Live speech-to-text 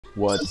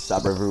What's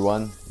up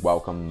everyone,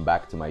 welcome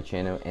back to my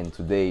channel, and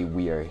today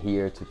we are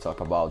here to talk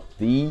about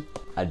the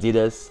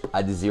Adidas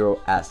Adizero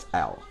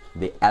SL.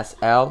 The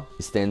SL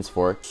stands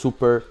for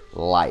super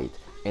light.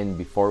 And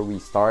before we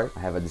start,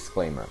 I have a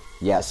disclaimer.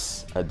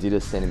 Yes,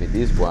 Adidas sent me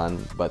this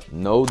one, but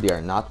no, they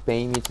are not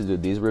paying me to do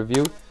this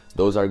review.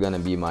 Those are gonna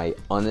be my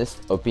honest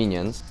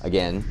opinions.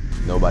 Again,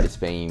 nobody's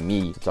paying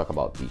me to talk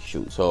about these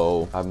shoes.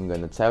 So I'm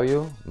gonna tell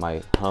you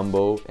my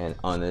humble and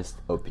honest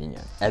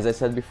opinion. As I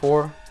said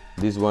before,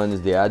 this one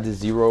is the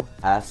Adizero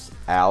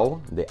SL.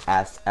 The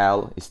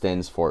SL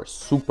stands for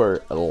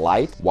super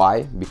light.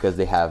 Why? Because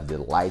they have the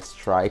light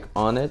strike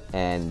on it,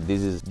 and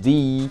this is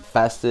the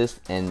fastest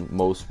and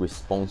most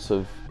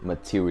responsive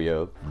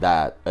material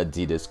that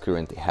Adidas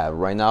currently have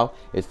right now.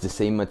 It's the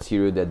same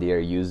material that they are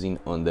using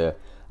on the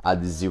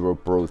Adizero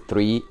Pro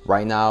 3.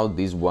 Right now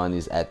this one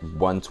is at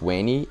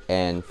 120,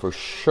 and for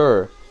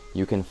sure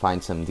you can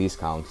find some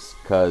discounts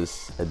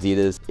because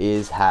Adidas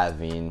is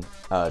having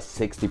a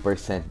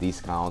 60%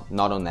 discount,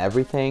 not on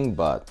everything,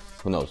 but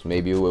who knows,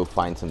 maybe you will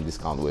find some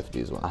discount with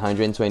this one.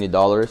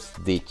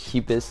 $120, the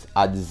cheapest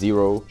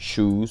Adizero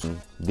shoes.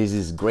 This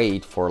is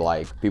great for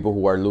like people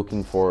who are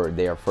looking for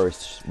their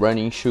first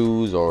running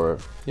shoes, or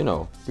you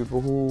know, people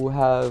who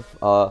have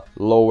a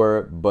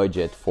lower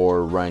budget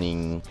for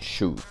running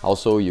shoes.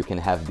 Also, you can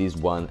have this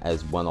one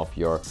as one of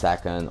your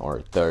second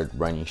or third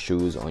running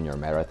shoes on your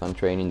marathon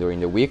training during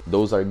the week.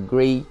 Those are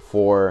great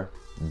for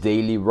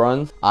daily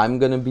runs. I'm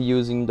gonna be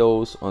using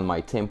those on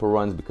my tempo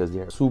runs because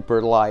they're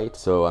super light,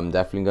 so I'm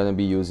definitely gonna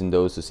be using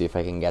those to see if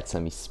I can get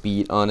some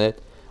speed on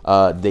it.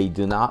 They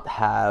do not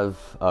have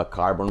a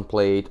carbon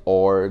plate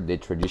or the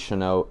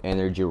traditional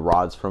energy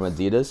rods from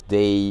Adidas.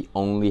 They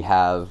only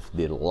have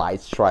the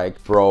Light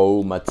Strike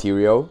Pro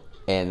material,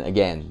 and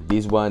again,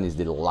 this one is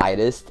the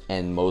lightest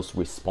and most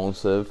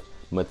responsive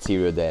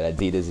material that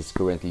Adidas is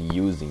currently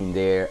using in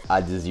their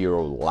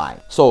Adizero line.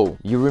 So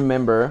you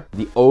remember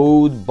the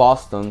old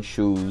Boston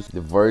shoes,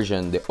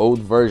 the old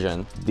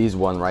version, this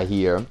one right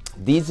here.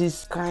 This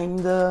is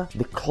kinda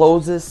the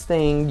closest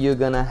thing you're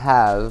gonna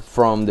have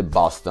from the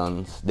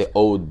Bostons, the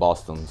old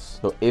Bostons.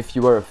 So if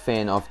you are a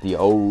fan of the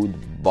old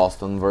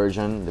Boston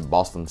version, the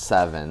Boston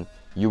 7,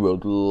 you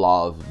will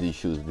love these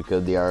shoes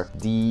because they are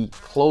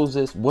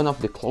one of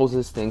the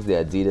closest things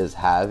that Adidas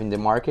have in the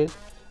market.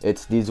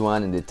 It's this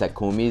one in the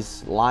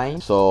Takumi's line.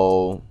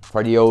 So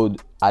for the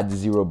old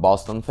Adizero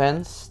Boston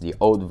fans, the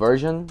old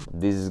version,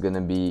 this is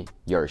gonna be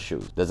your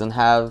shoes. Doesn't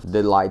have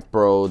the Light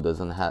Pro, it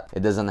doesn't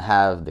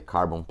have the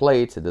carbon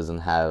plates, it doesn't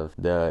have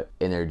the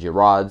energy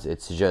rods.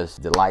 It's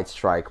just the Light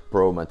Strike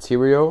Pro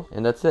material,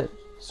 and that's it.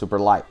 Super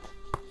light.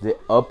 The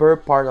upper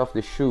part of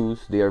the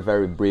shoes, they are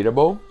very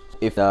breathable.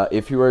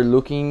 If you are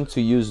looking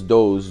to use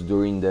those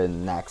during the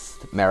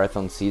next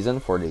marathon season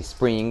for the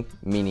spring,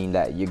 meaning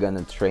that you're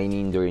gonna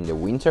training during the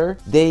winter,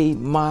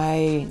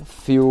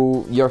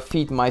 your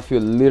feet might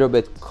feel a little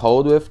bit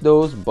cold with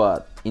those,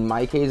 but in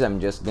my case, I'm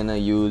just gonna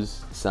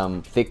use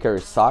some thicker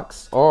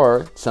socks,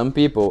 or some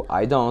people,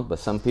 I don't, but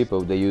some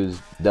people, they use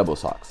double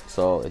socks.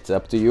 So it's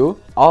up to you.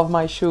 All of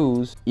my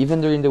shoes, even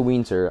during the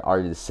winter,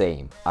 are the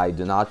same. I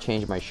do not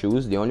change my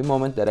shoes. The only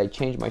moment that I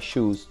change my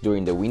shoes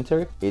during the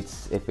winter,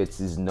 it's if it's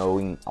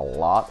snowing a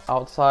lot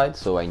outside.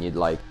 So I need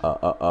like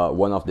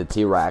one of the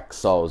T-Rex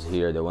soles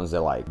here, the ones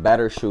that like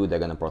better shoe, they're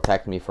gonna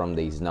protect me from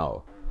the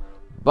snow.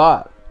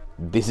 But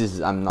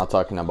I'm not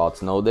talking about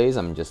snow days,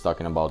 I'm just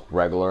talking about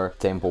regular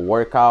tempo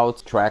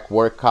workouts, track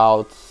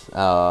workouts,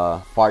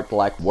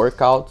 fartlek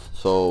workouts.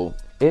 So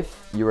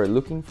if you are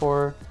looking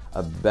for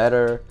a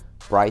better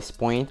price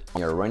point on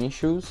your running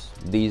shoes,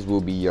 these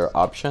will be your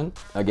option.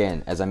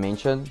 Again, as I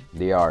mentioned,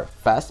 they are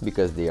fast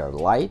because they are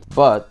light,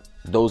 but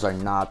those are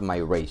not my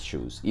race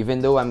shoes. Even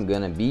though I'm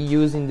gonna be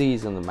using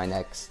these on my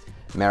next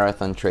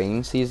marathon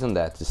training season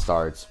that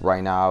starts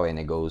right now and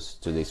it goes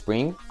to the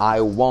spring,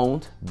 I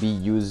won't be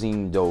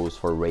using those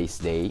for race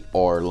day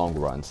or long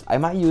runs. I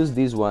might use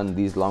these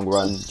long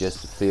runs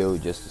just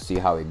to see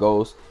how it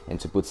goes and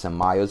to put some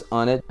miles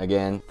on it.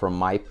 Again, from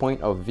my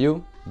point of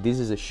view, this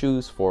is a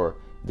shoes for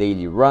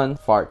daily run,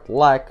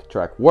 fartlek,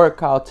 track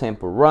workout,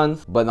 tempo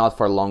runs, but not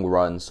for long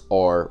runs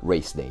or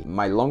race day.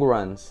 My long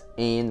runs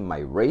and my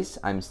race,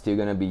 I'm still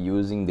gonna be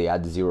using the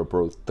Adizero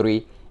Pro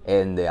 3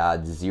 and the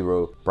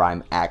Adizero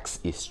Prime X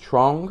is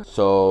strong.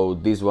 So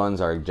these ones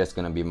are just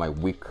gonna be my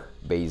week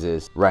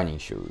basis running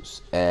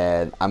shoes.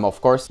 And of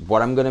course,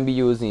 what I'm gonna be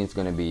using is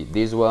gonna be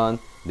this one,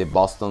 the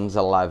Boston's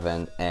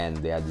 11, and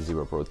the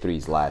Adizero Pro 3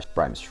 /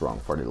 Prime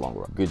Strong for the long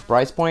run. Good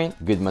price point,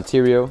 good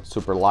material,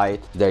 super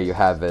light. There you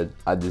have it,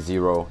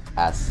 Adizero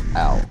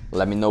SL.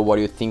 Let me know what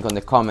you think on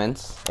the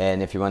comments,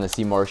 and if you want to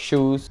see more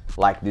shoes,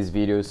 like this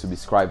video,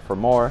 subscribe for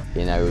more,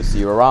 and I will see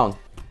you around.